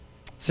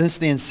Since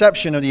the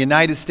inception of the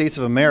United States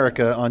of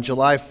America on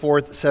July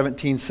 4th,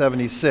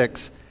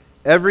 1776,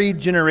 every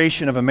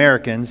generation of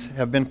Americans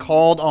have been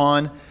called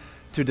on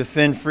to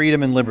defend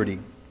freedom and liberty.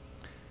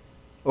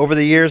 Over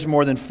the years,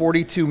 more than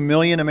 42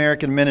 million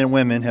American men and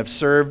women have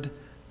served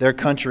their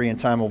country in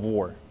time of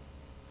war.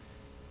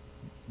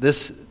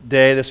 This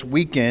day, this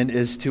weekend,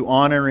 is to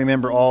honor and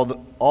remember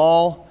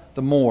all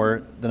the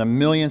more than 1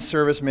 million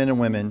servicemen and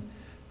women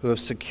who have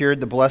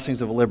secured the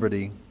blessings of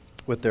liberty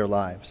with their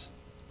lives.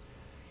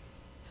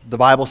 The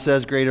Bible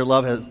says, greater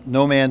love has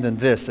no man than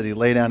this, that he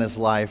lay down his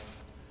life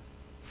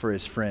for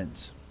his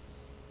friends.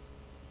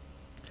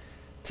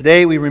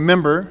 Today we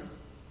remember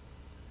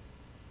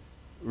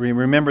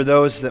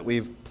those that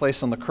we've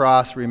placed on the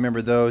cross. We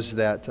remember those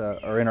that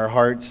are in our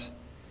hearts.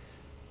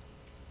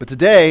 But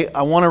today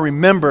I want to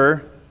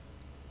remember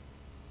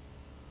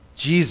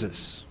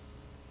Jesus.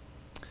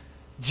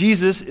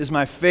 Jesus is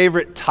my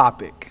favorite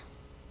topic.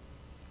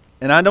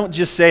 And I don't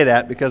just say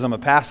that because I'm a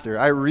pastor.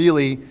 I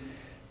really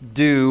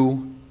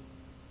do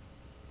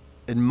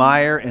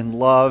admire and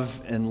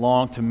love and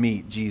long to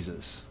meet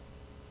Jesus.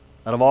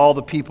 Out of all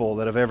the people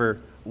that have ever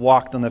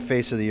walked on the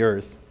face of the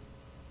earth.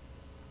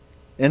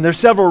 And there's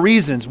several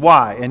reasons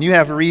why. And you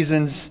have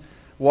reasons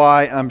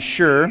why, I'm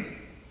sure.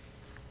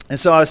 And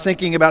so I was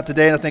thinking about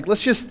today, and I think,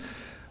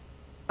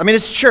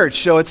 it's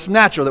church, so it's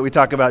natural that we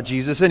talk about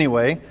Jesus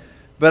anyway.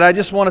 But I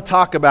just want to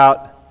talk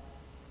about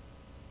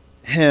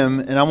him,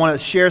 and I want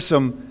to share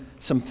some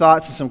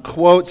thoughts and some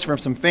quotes from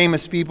some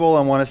famous people.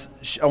 I want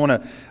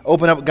to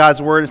open up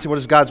God's Word and see what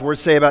does God's Word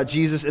say about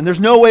Jesus. And there's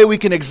no way we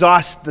can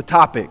exhaust the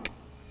topic.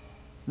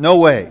 No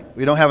way.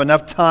 We don't have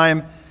enough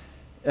time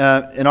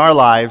in our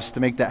lives to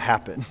make that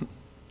happen.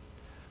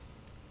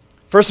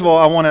 First of all,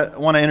 I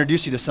want to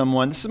introduce you to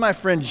someone. This is my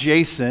friend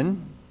Jason.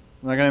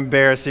 I'm not going to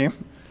embarrass him.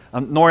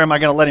 Nor am I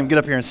going to let him get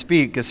up here and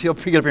speak, because he'll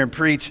get up here and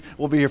preach.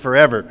 We'll be here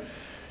forever.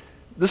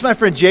 This is my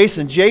friend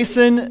Jason.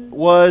 Jason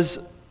was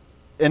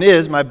and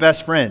is my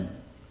best friend.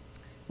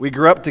 We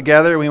grew up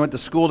together. We went to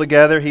school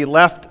together. He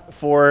left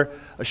for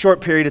a short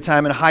period of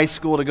time in high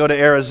school to go to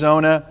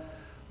Arizona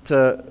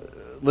to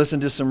listen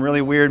to some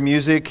really weird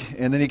music.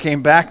 And then he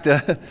came back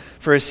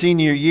for his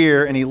senior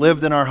year, and he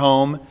lived in our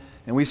home,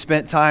 and we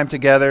spent time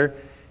together.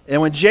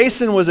 And when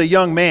Jason was a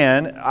young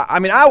man,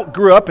 I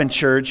grew up in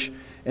church,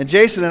 and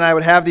Jason and I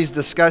would have these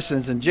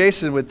discussions, and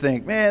Jason would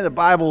think, man, the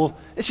Bible,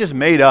 it's just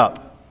made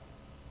up.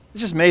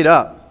 It's just made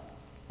up.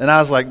 And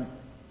I was like,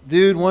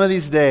 dude, one of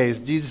these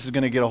days, Jesus is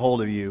going to get a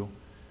hold of you,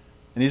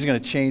 and he's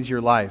going to change your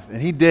life.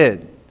 And he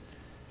did.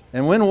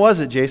 And when was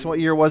it, Jason? What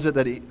year was it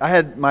that I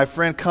had my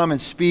friend come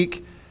and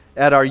speak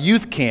at our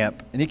youth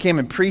camp, and he came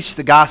and preached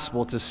the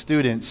gospel to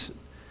students.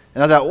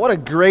 And I thought, what a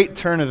great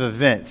turn of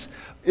events.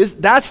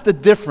 That's the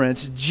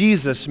difference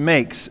Jesus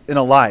makes in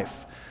a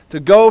life. To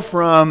go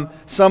from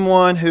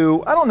someone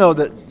who, I don't know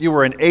that you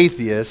were an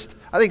atheist.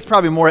 I think it's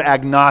probably more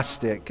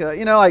agnostic.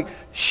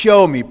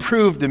 Show me,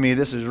 prove to me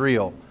this is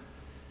real.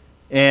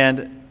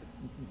 And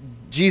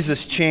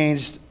Jesus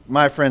changed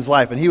my friend's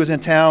life. And he was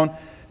in town.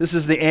 This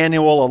is the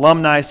annual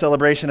alumni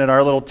celebration at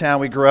our little town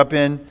we grew up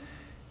in.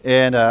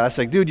 And I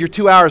said, dude, you're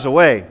 2 hours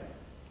away.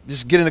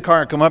 Just get in the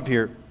car and come up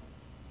here.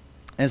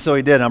 And so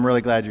he did. I'm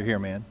really glad you're here,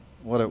 man.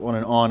 What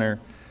an honor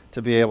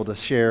to be able to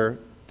share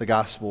the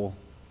gospel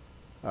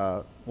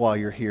while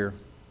you're here.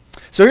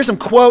 So here's some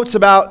quotes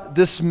about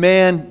this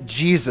man,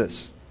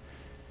 Jesus.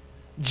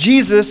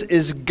 Jesus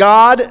is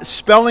God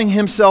spelling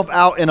himself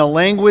out in a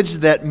language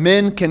that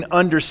men can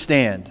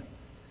understand.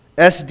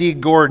 S.D.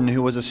 Gordon,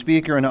 who was a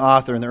speaker and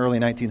author in the early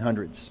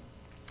 1900s.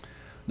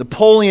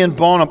 Napoleon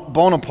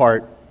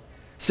Bonaparte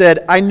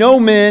said, I know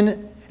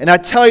men, and I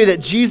tell you that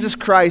Jesus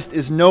Christ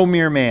is no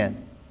mere man.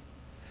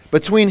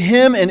 Between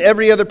him and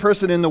every other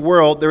person in the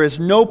world, there is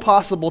no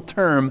possible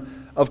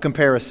term of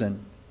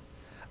comparison.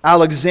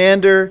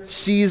 Alexander,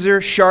 Caesar,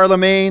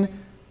 Charlemagne,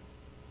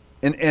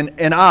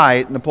 and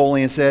I,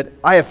 Napoleon said,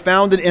 I have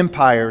founded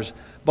empires,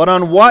 but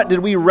on what did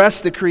we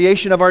rest the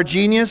creation of our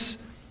genius?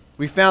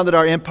 We founded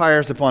our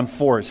empires upon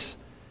force.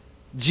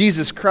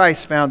 Jesus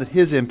Christ founded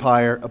his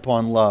empire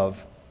upon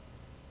love.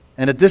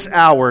 And at this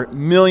hour,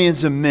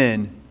 millions of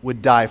men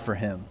would die for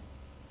him.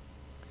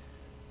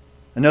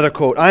 Another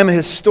quote, I am a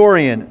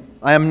historian.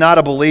 I am not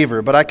a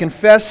believer, but I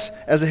confess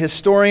as a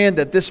historian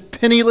that this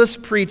penniless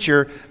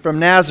preacher from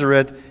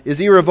Nazareth is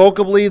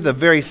irrevocably the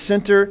very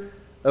center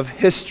of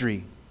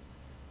history.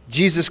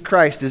 Jesus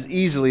Christ is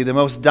easily the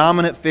most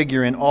dominant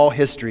figure in all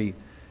history.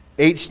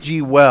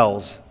 H.G.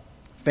 Wells,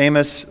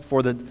 famous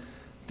for the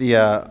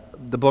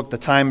book The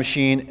Time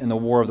Machine and the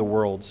War of the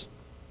Worlds.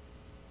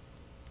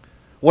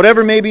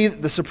 Whatever may be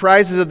the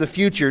surprises of the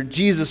future,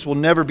 Jesus will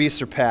never be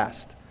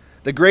surpassed.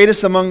 The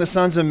greatest among the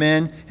sons of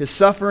men, his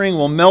suffering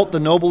will melt the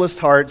noblest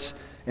hearts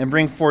and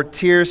bring forth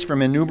tears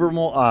from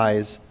innumerable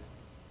eyes.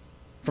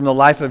 From the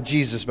Life of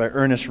Jesus by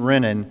Ernest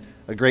Renan,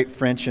 a great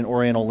French and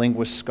Oriental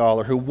linguist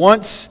scholar, who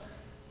once,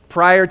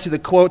 prior to the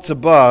quotes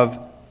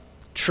above,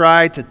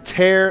 tried to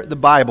tear the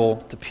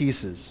Bible to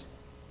pieces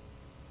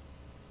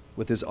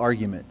with his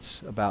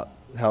arguments about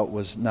how it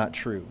was not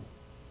true.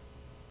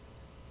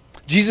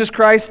 Jesus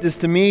Christ is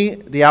to me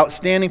the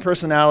outstanding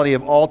personality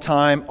of all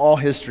time, all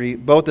history,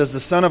 both as the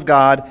Son of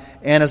God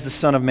and as the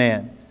Son of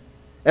Man.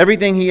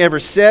 Everything he ever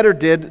said or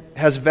did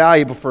has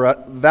value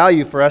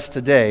for us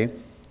today,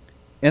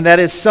 and that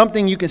is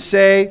something you can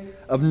say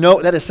of no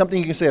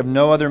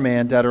other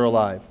man, dead or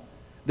alive.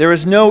 There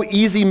is no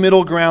easy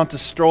middle ground to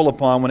stroll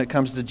upon when it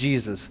comes to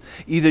Jesus.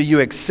 Either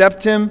you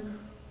accept him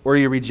or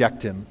you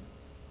reject him.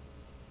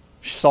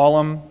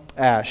 Shalom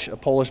Asch, a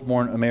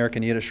Polish-born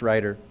American Yiddish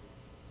writer.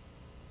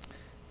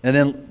 And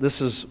then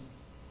this is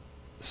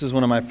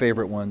one of my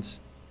favorite ones,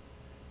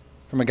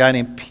 from a guy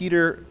named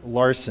Peter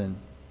Larson.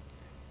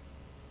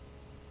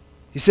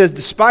 He says,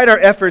 despite our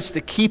efforts to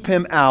keep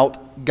him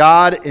out,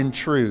 God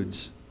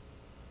intrudes.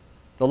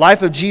 The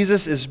life of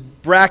Jesus is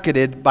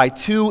bracketed by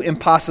two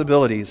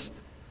impossibilities: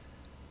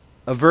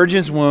 a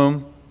virgin's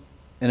womb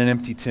and an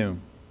empty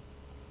tomb.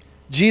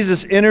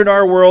 Jesus entered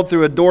our world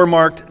through a door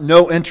marked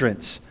no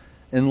entrance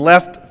and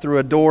left through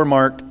a door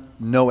marked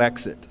no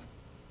exit.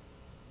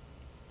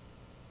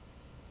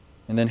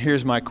 And then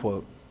here's my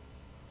quote.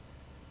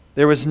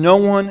 There is no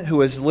one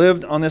who has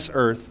lived on this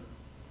earth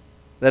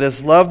that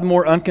has loved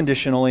more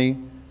unconditionally,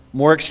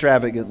 more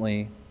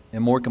extravagantly,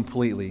 and more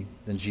completely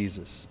than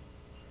Jesus.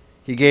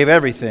 He gave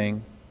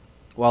everything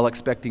while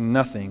expecting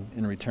nothing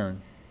in return.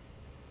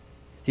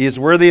 He is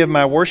worthy of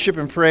my worship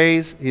and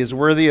praise. He is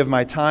worthy of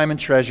my time and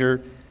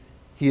treasure.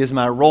 He is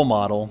my role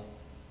model.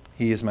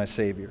 He is my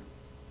Savior.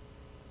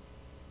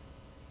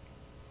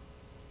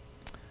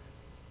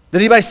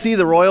 Did anybody see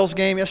the Royals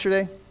game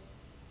yesterday?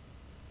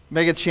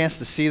 Anybody get a chance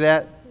to see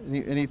that?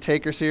 Any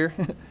takers here?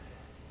 All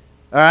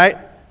right.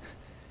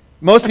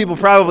 Most people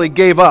probably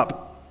gave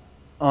up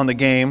on the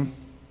game,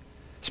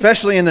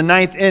 especially in the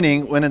ninth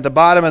inning, when at the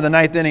bottom of the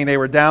ninth inning they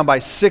were down by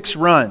 6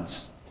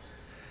 runs.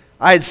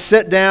 I had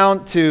sat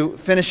down to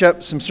finish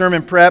up some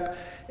sermon prep,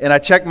 and I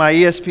checked my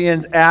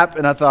ESPN app,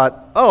 and I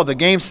thought, oh, the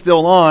game's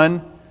still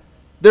on.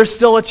 There's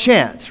still a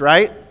chance,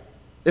 right?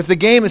 If the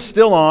game is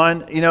still on,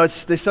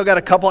 they still got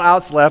a couple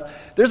outs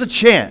left, there's a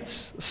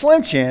chance, a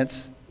slim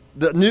chance.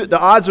 The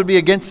odds would be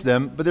against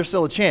them, but there's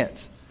still a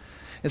chance.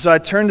 And so I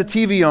turned the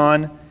TV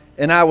on,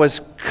 and I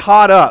was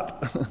caught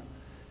up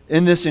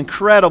in this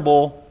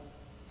incredible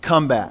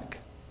comeback.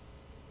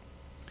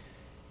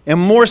 And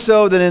more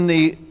so than in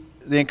the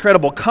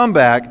incredible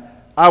comeback,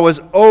 I was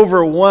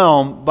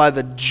overwhelmed by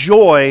the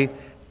joy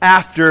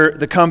after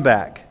the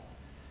comeback.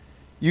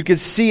 You could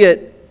see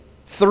it,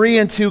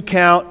 3-2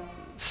 count.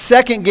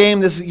 Second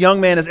game this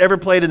young man has ever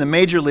played in the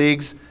major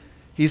leagues.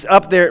 He's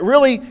up there.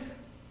 Really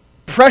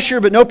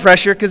pressure, but no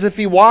pressure, because if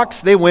he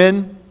walks, they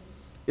win.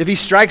 If he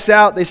strikes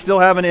out, they still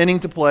have an inning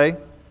to play.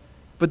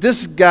 But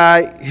this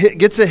guy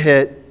gets a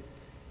hit,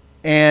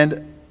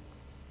 and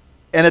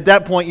at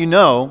that point,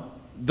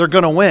 they're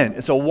going to win.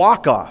 It's a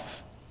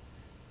walk-off.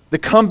 The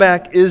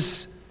comeback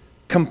is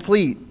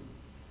complete.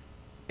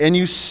 And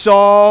you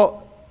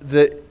saw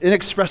the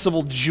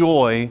inexpressible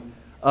joy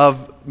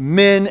of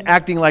men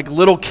acting like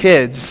little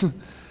kids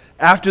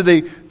after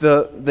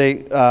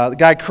the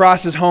guy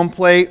crosses home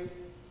plate,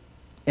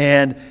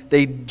 and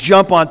they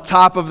jump on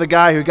top of the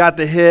guy who got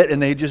the hit,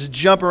 and they just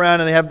jump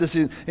around, and they have this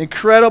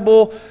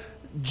incredible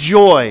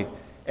joy.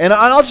 And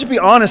I'll just be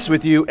honest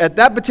with you, at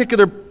that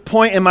particular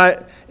point in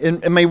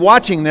my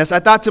watching this,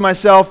 I thought to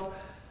myself,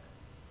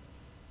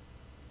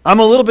 I'm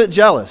a little bit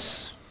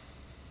jealous,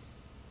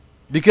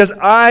 because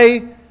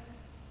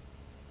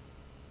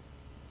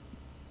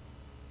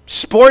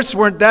sports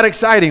weren't that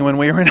exciting when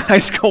we were in high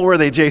school, were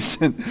they,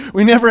 Jason?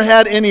 We never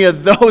had any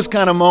of those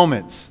kind of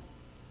moments.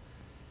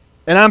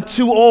 And I'm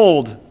too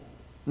old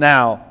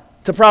now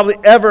to probably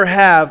ever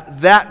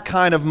have that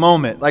kind of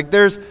moment. Like,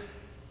 there's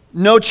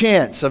no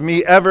chance of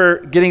me ever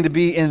getting to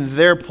be in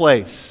their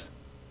place.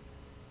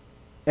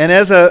 And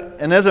as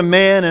a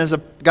man and as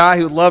a guy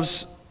who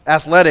loves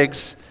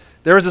athletics,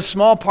 there was a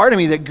small part of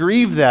me that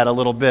grieved that a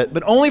little bit,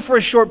 but only for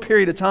a short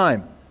period of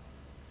time.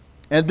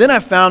 And then I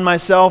found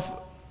myself,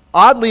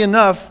 oddly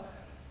enough,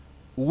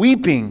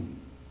 weeping.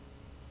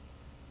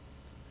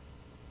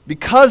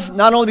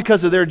 Not only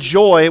because of their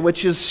joy,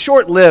 which is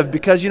short-lived,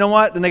 because you know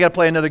what? Then they got to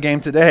play another game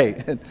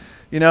today.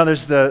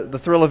 There's the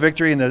thrill of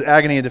victory and the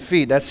agony of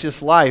defeat. That's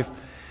just life.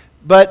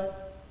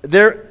 But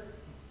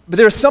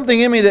there's something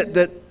in me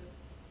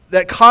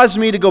that caused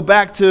me to go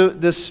back to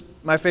this,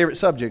 my favorite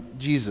subject,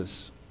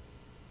 Jesus.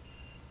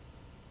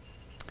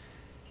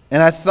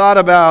 And I thought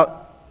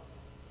about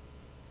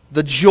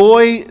the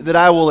joy that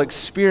I will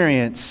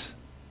experience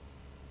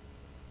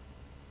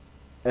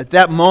at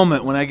that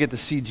moment when I get to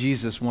see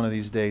Jesus one of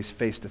these days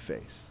face to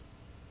face.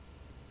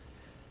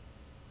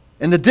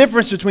 And the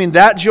difference between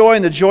that joy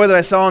and the joy that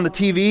I saw on the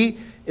TV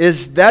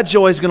is that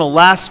joy is going to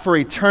last for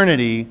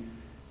eternity.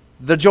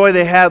 The joy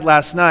they had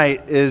last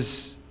night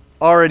is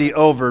already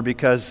over,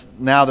 because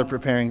now they're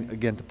preparing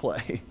again to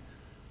play.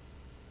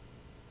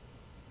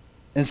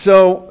 And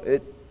so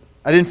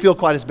I didn't feel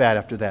quite as bad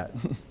after that.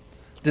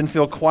 Didn't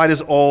feel quite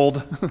as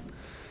old.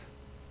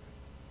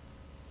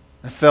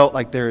 I felt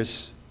like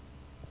there's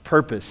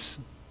purpose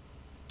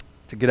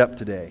to get up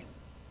today.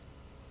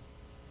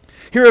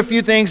 Here are a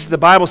few things the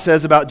Bible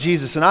says about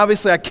Jesus, and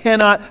obviously I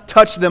cannot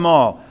touch them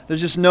all.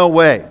 There's just no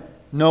way.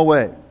 No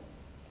way.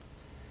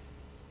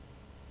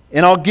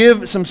 And I'll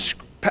give some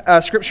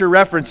scripture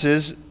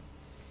references,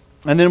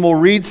 and then we'll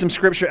read some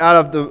scripture out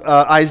of the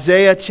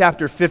Isaiah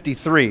chapter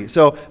 53.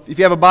 So if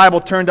you have a Bible,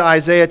 turn to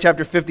Isaiah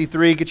chapter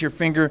 53. Get your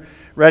finger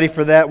ready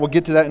for that. We'll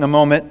get to that in a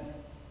moment.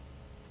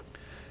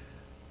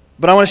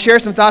 But I want to share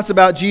some thoughts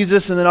about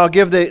Jesus, and then I'll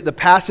give the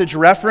passage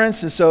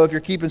reference. And so if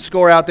you're keeping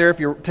score out there, if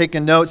you're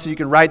taking notes, you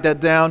can write that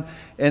down.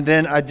 And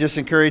then I just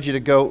encourage you to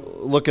go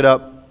look it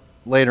up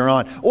later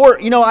on. Or,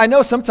 I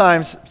know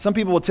sometimes some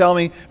people will tell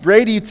me,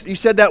 Brady, you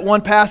said that one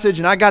passage,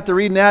 and I got to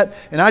reading that,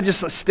 and I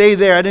just stayed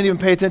there. I didn't even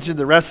pay attention to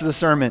the rest of the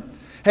sermon.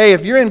 Hey,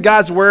 if you're in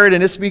God's Word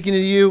and it's speaking to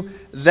you,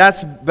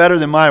 that's better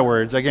than my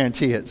words. I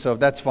guarantee it. So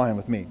that's fine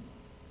with me.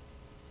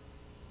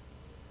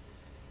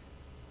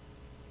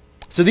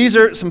 So these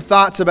are some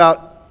thoughts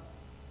about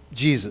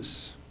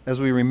Jesus as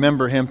we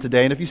remember him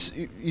today. And if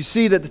you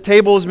see that the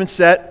table has been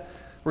set,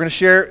 we're going to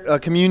share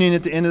communion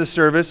at the end of the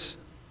service.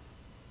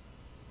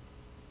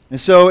 And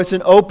so it's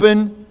an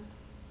open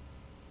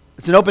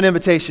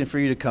invitation for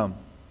you to come.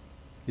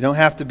 You don't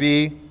have to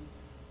be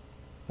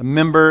a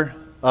member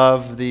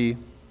of the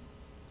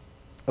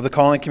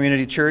Calling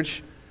Community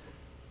Church.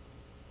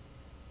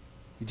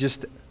 You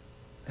just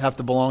have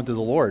to belong to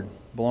the Lord,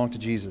 belong to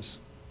Jesus,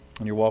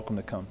 and you're welcome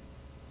to come.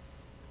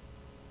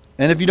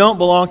 And if you don't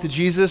belong to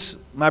Jesus,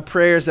 my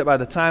prayer is that by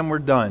the time we're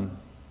done,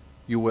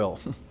 you will.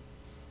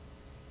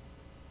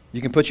 You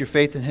can put your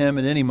faith in him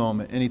at any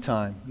moment, any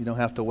time. You don't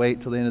have to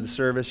wait till the end of the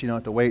service. You don't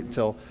have to wait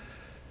until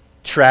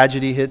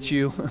tragedy hits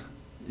you.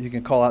 You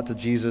can call out to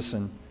Jesus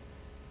and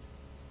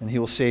he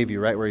will save you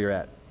right where you're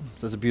at.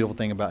 So that's a beautiful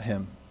thing about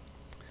him.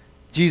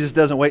 Jesus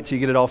doesn't wait till you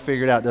get it all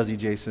figured out, does he,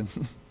 Jason?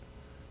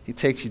 He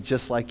takes you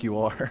just like you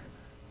are.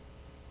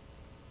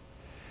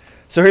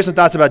 So here's some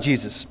thoughts about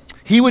Jesus.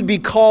 He would be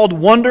called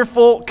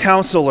Wonderful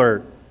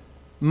Counselor,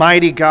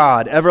 Mighty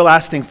God,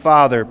 Everlasting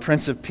Father,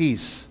 Prince of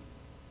Peace.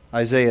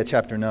 Isaiah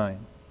chapter 9.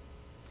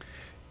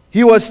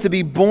 He was to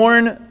be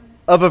born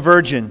of a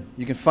virgin.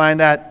 You can find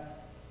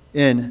that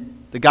in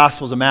the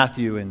Gospels of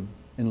Matthew and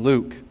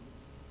Luke.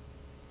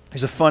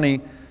 There's a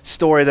funny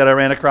story that I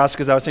ran across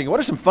because I was thinking, what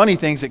are some funny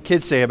things that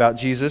kids say about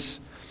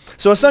Jesus?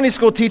 So a Sunday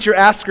school teacher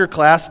asked her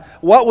class,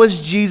 what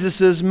was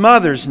Jesus'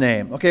 mother's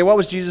name? Okay, what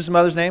was Jesus'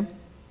 mother's name?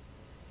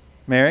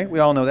 Mary, we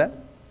all know that.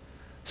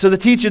 So the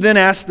teacher then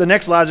asked the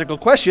next logical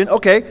question,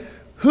 okay,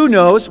 who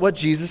knows what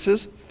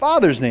Jesus'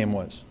 father's name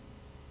was?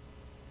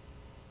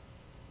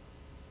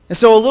 And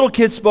so a little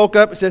kid spoke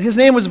up and said, his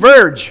name was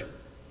Verge.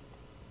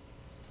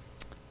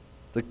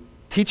 The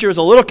teacher was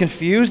a little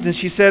confused, and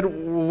she said,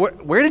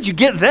 where did you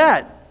get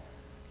that?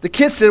 The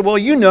kid said,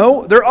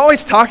 well, they're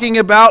always talking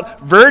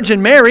about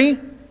Virgin Mary.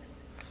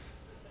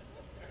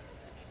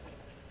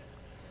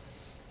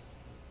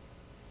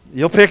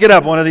 You'll pick it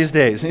up one of these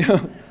days.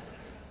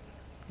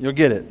 You'll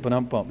get it, but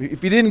I'm pumped.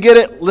 If you didn't get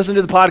it, listen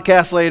to the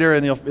podcast later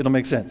and it'll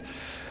make sense.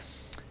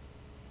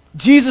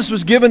 Jesus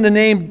was given the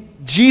name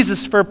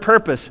Jesus for a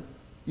purpose.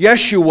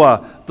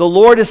 Yeshua, the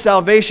Lord is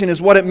salvation,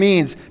 is what it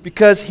means,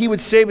 because he would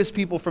save his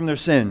people from their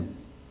sin.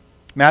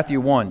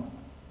 Matthew 1.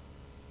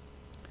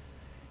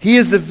 He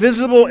is the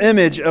visible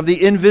image of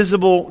the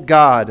invisible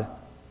God.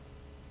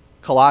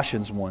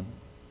 Colossians 1.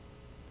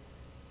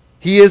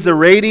 He is the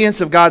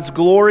radiance of God's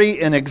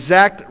glory and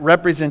exact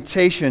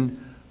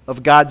representation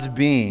of God's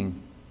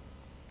being.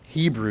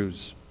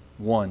 Hebrews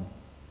 1.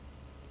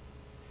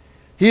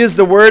 He is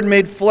the Word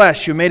made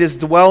flesh who made his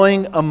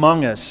dwelling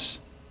among us.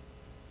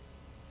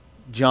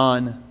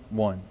 John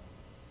 1.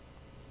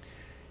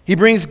 He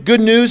brings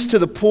good news to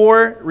the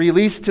poor,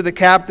 release to the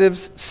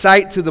captives,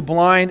 sight to the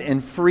blind,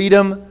 and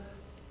freedom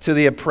to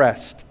the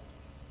oppressed.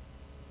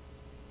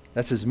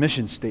 That's his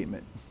mission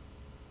statement.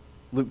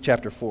 Luke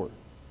chapter 4.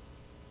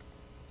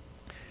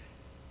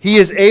 He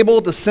is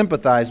able to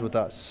sympathize with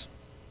us.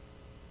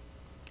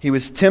 He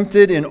was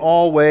tempted in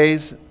all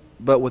ways,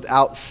 but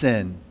without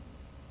sin.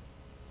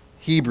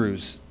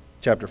 Hebrews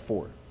chapter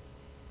 4.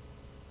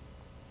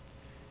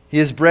 He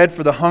is bread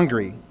for the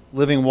hungry,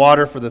 living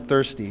water for the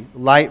thirsty,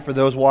 light for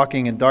those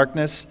walking in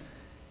darkness.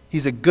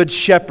 He's a good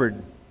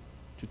shepherd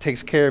who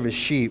takes care of his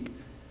sheep.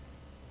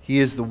 He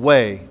is the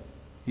way,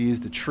 he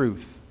is the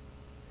truth,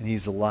 and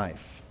he's the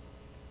life.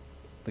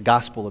 The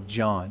Gospel of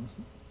John.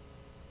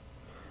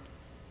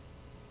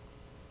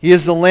 He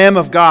is the Lamb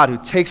of God who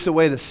takes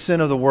away the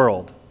sin of the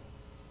world.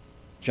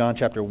 John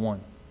chapter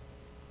 1.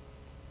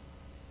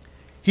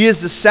 He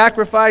is the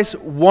sacrifice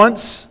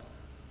once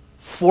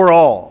for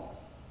all.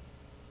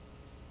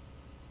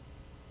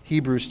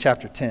 Hebrews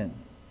chapter 10.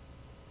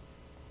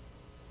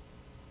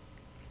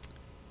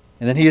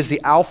 And then he is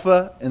the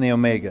Alpha and the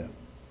Omega,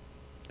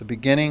 the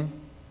beginning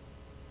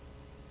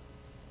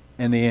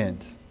and the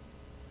end.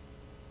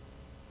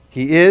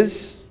 He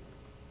is,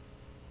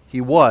 he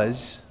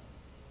was,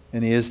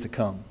 and he is to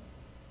come.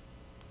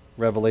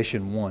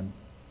 Revelation 1.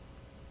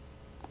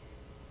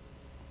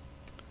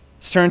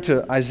 Let's turn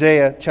to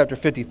Isaiah chapter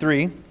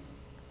 53.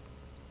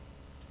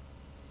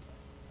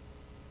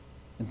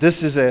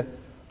 This is a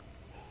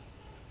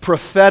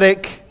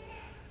prophetic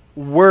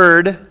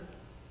word.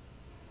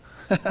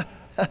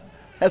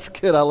 That's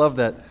good. I love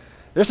that.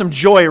 There's some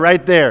joy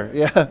right there.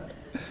 Yeah.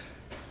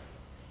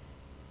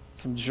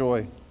 Some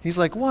joy. He's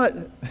like, what?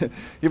 You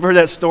ever heard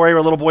that story where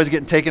a little boy's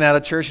getting taken out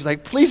of church? He's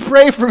like, please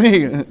pray for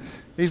me.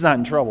 He's not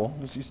in trouble.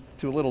 He's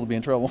too little to be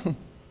in trouble.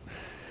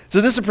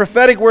 So this is a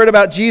prophetic word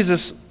about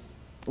Jesus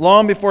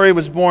long before he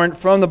was born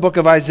from the book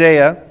of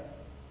Isaiah.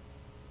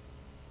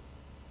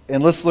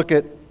 And let's look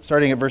at,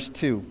 starting at verse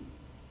 2.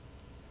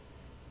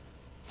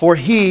 For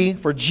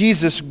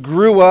Jesus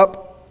grew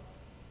up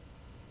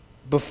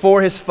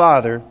before his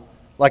father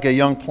like a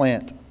young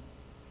plant,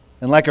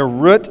 and like a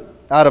root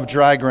out of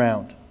dry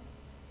ground.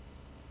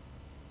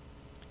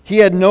 He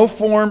had no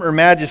form or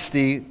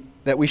majesty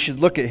that we should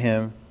look at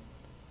him,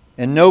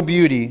 and no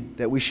beauty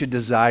that we should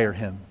desire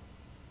him.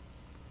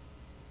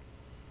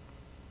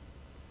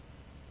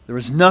 There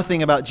was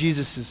nothing about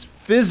Jesus'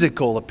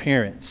 physical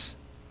appearance,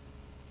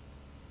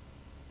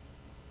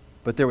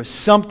 but there was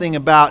something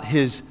about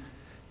his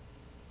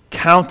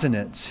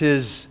countenance,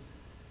 his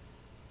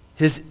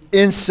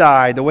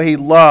inside, the way he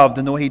loved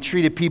and the way he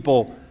treated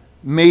people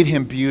made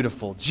him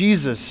beautiful.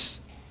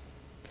 Jesus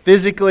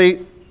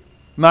physically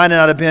might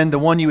not have been the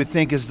one you would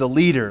think is the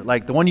leader,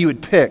 like the one you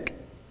would pick.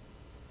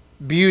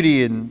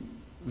 Beauty and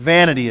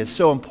vanity is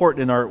so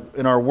important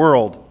in our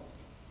world.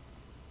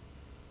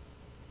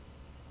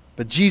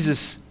 But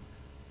Jesus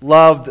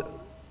loved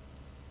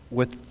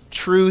with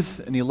truth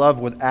and he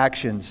loved with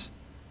actions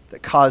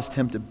that caused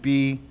him to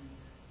be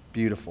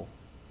beautiful.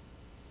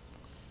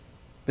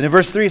 But in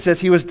verse 3 it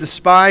says, he was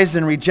despised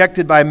and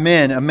rejected by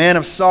men, a man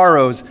of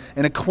sorrows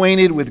and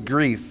acquainted with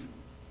grief,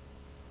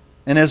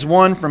 and as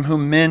one from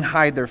whom men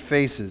hide their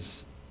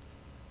faces.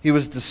 He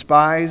was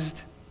despised,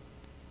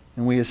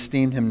 and we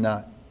esteemed him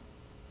not.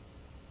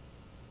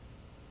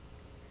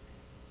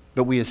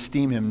 But we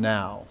esteem him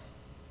now.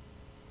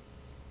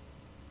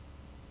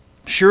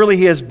 Surely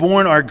he has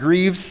borne our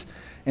griefs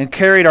and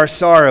carried our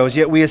sorrows,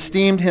 yet we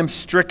esteemed him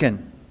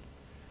stricken,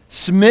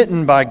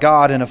 smitten by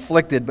God and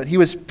afflicted. But he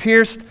was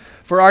pierced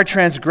for our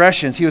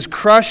transgressions. He was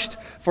crushed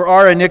for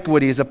our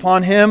iniquities.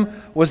 Upon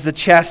him was the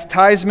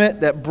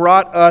chastisement that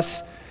brought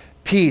us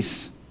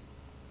peace.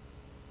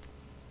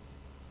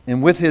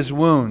 And with his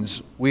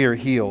wounds we are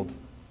healed.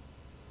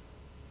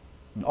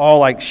 And all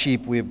like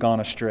sheep we have gone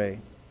astray.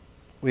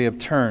 We have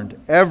turned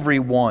every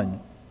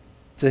one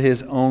to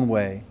his own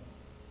way.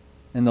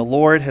 And the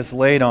Lord has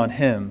laid on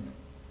him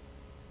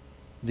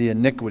the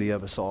iniquity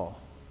of us all.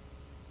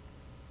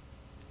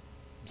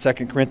 2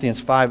 Corinthians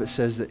 5, it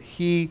says that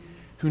he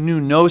who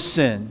knew no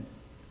sin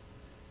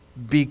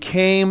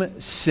became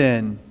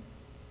sin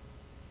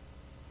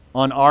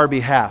on our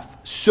behalf,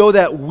 so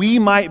that we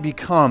might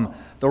become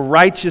the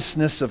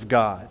righteousness of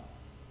God.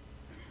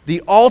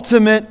 The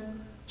ultimate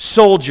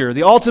soldier,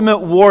 the ultimate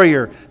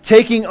warrior,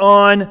 taking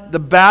on the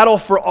battle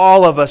for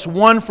all of us,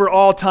 one for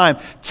all time,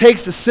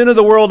 takes the sin of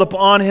the world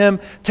upon him,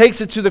 takes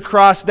it to the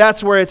cross.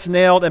 That's where it's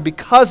nailed. And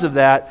because of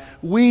that,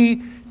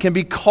 we can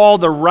be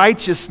called the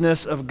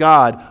righteousness of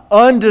God.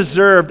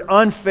 Undeserved,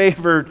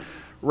 unfavored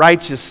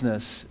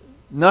righteousness.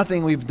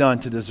 Nothing we've done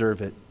to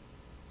deserve it.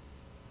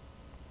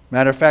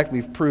 Matter of fact,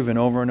 we've proven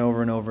over and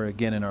over and over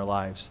again in our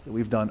lives that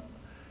we've done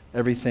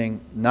everything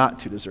not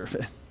to deserve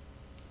it.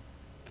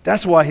 But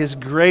that's why his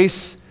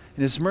grace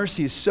and his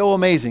mercy is so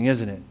amazing,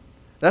 isn't it?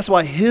 That's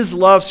why his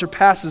love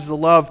surpasses the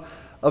love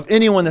of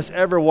anyone that's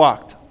ever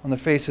walked on the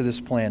face of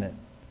this planet.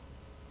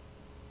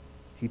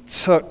 He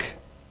took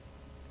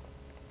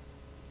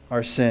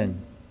our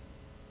sin.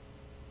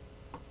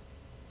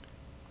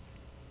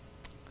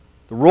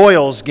 The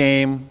Royals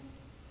game,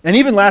 and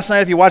even last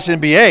night if you watched the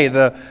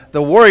NBA,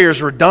 the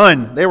Warriors were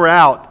done. They were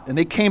out, and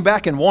they came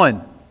back and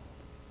won.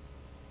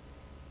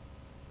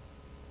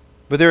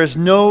 But there is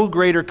no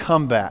greater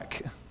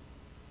comeback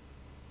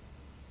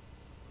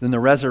than the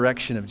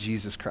resurrection of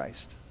Jesus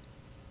Christ.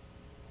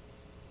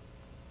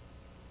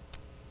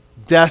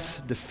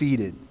 Death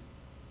defeated,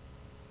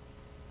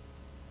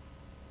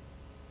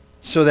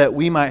 so that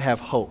we might have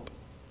hope.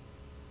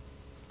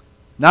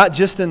 Not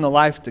just in the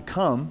life to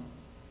come,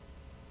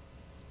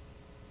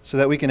 so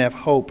that we can have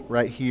hope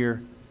right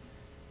here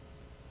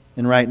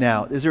and right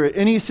now. Is there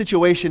any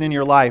situation in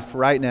your life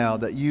right now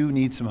that you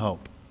need some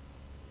hope?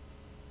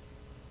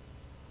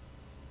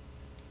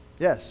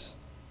 Yes.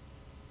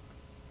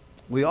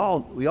 We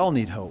all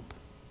need hope.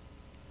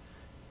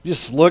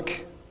 Just look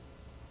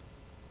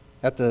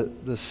at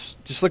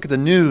just look at the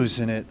news,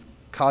 and it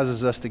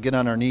causes us to get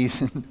on our knees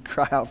and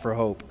cry out for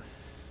hope.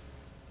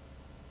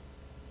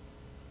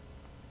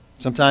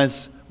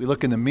 Sometimes we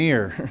look in the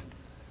mirror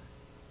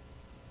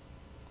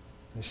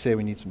and say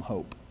we need some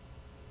hope.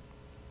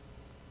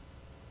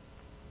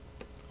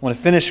 I want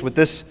to finish with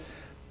this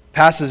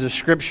passage of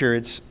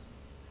Scripture.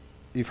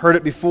 You've heard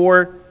it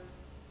before,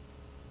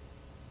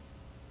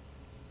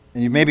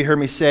 and you've maybe heard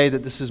me say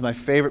that this is my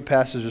favorite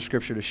passage of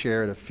Scripture to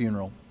share at a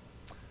funeral,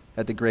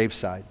 at the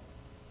graveside.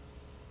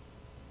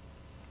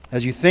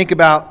 As you think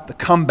about the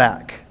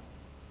comeback,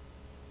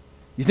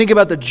 you think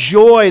about the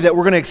joy that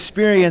we're going to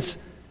experience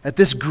at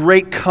this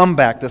great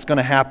comeback that's going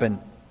to happen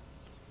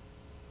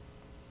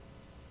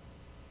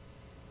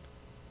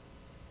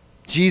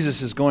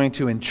Jesus is going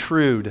to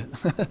intrude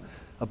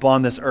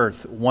upon this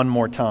earth one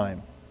more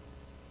time.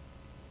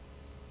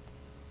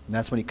 And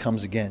that's when he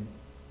comes again.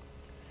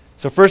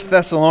 So 1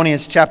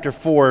 Thessalonians chapter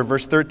 4,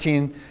 verse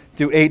 13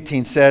 through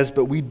 18 says,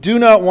 "But we do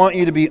not want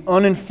you to be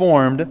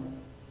uninformed,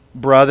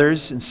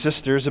 brothers and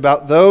sisters,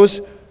 about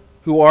those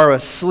who are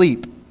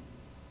asleep,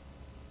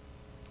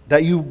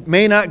 that you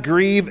may not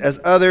grieve as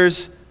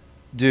others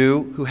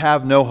do who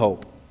have no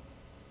hope.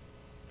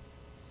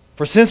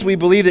 For since we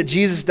believe that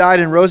Jesus died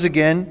and rose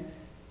again,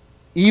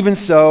 even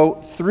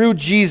so, through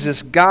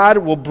Jesus, God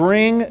will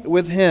bring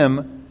with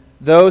him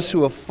those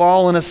who have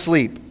fallen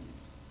asleep.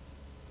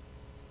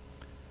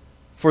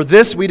 For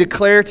this we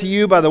declare to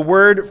you by the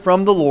word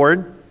from the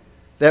Lord,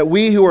 that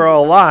we who are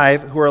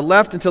alive, who are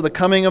left until the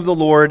coming of the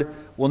Lord,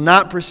 will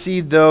not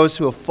precede those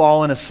who have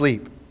fallen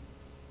asleep.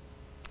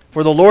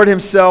 For the Lord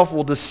himself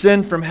will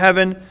descend from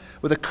heaven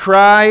with a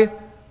cry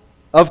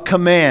of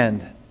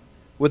command,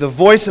 with the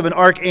voice of an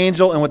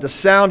archangel, and with the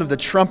sound of the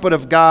trumpet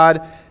of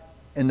God,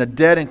 and the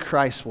dead in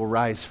Christ will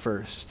rise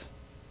first.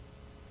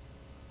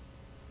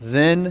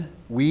 Then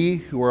we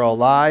who are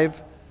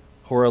alive,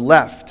 who are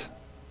left,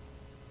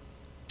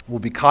 will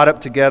be caught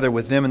up together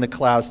with them in the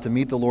clouds to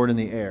meet the Lord in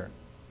the air.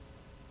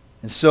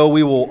 And so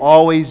we will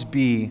always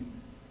be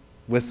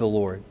with the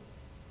Lord.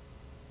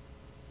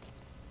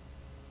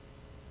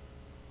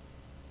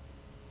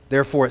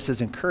 Therefore, it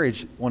says,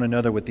 encourage one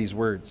another with these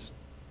words."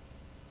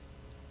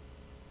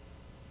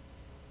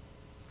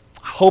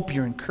 I hope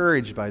you're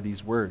encouraged by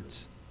these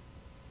words.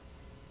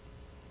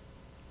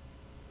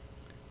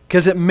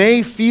 Because it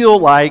may feel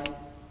like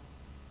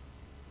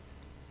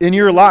in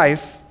your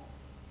life,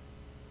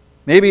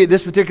 maybe at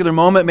this particular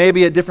moment,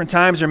 maybe at different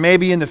times, or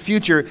maybe in the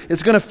future,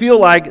 it's going to feel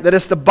like that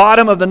it's the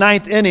bottom of the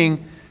ninth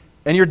inning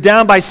and you're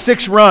down by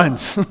 6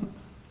 runs.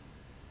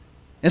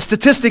 And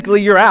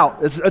statistically, you're out.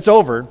 It's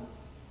over.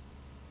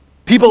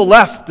 People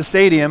left the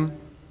stadium.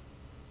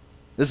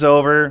 It's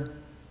over.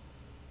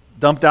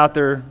 Dumped out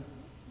their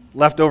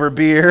leftover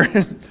beer,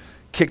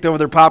 kicked over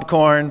their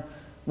popcorn,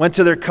 went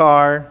to their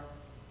car.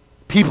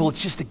 People,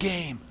 it's just a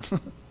game.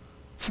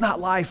 It's not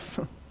life.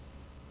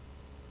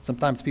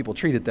 Sometimes people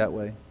treat it that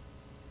way.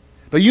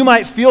 But you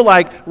might feel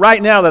like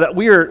right now that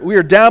we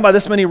are down by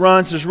this many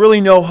runs. There's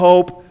really no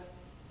hope.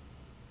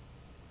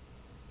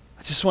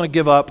 I just want to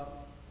give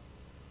up.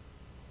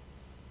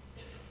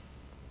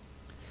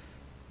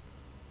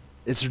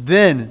 It's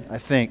then, I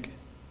think,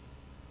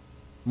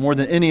 more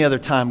than any other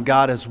time,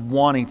 God is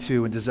wanting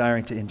to and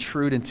desiring to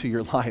intrude into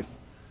your life.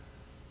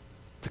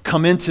 To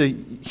come into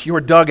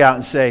your dugout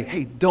and say,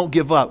 hey, don't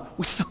give up.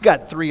 We still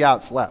got 3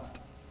 outs left.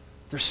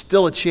 There's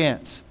still a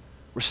chance.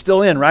 We're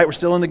still in, right? We're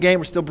still in the game.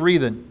 We're still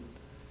breathing.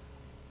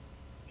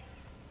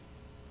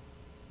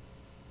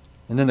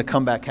 And then the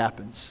comeback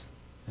happens.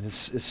 And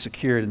it's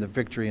secured in the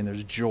victory, and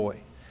there's joy.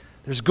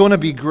 There's going to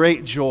be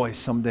great joy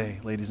someday,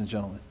 ladies and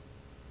gentlemen.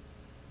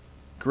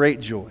 Great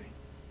joy.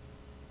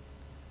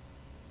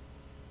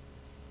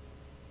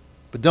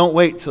 But don't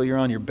wait till you're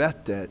on your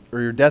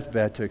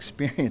deathbed to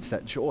experience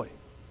that joy.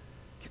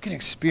 You can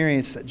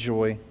experience that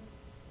joy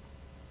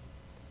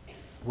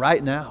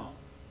right now.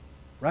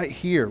 Right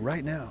here,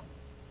 right now.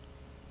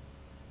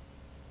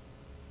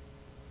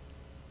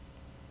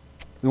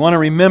 We want to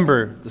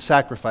remember the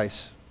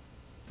sacrifice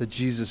that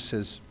Jesus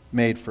has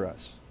made for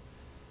us.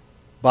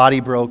 Body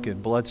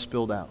broken, blood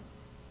spilled out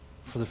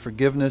for the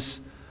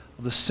forgiveness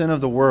of the sin of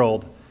the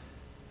world.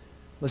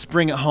 Let's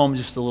bring it home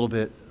just a little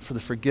bit for the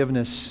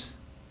forgiveness,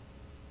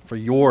 for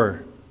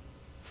your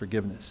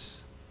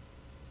forgiveness.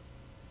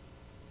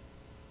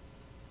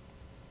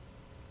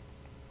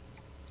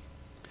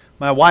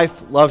 My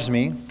wife loves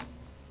me,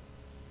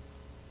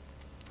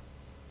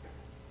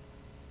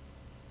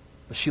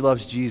 but she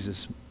loves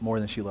Jesus more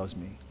than she loves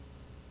me.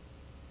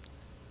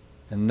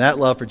 And that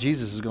love for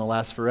Jesus is going to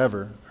last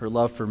forever. Her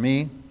love for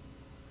me,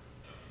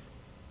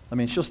 I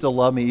mean, she'll still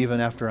love me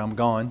even after I'm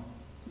gone.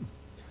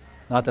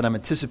 Not that I'm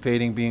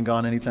anticipating being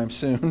gone anytime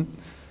soon.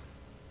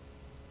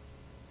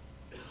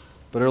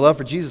 But her love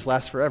for Jesus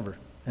lasts forever.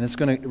 And it's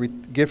going to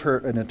give her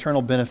an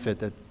eternal benefit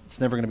that's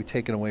never going to be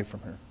taken away from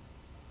her.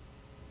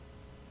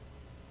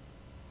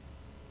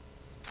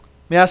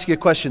 Let me ask you a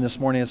question this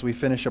morning as we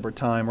finish up our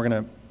time.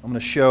 I'm going to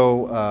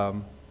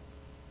show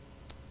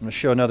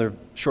another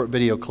short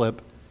video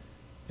clip,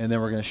 and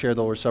then we're going to share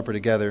the Lord's Supper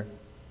together.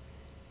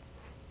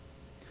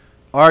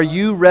 Are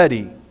you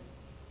ready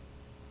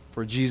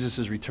for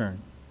Jesus' return?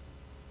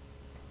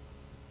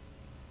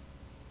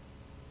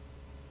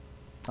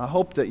 I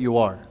hope that you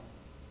are.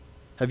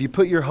 Have you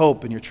put your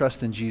hope and your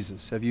trust in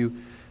Jesus? Have you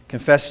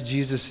confessed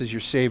Jesus as your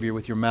Savior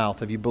with your mouth?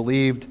 Have you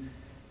believed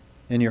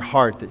in your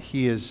heart that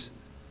He is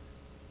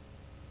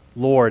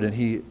Lord and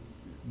He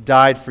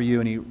died for you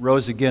and He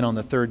rose again on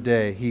the 3rd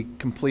day? He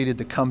completed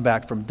the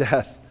comeback from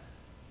death.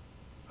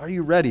 Are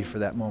you ready for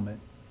that moment?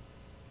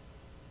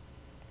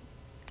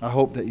 I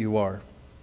hope that you are.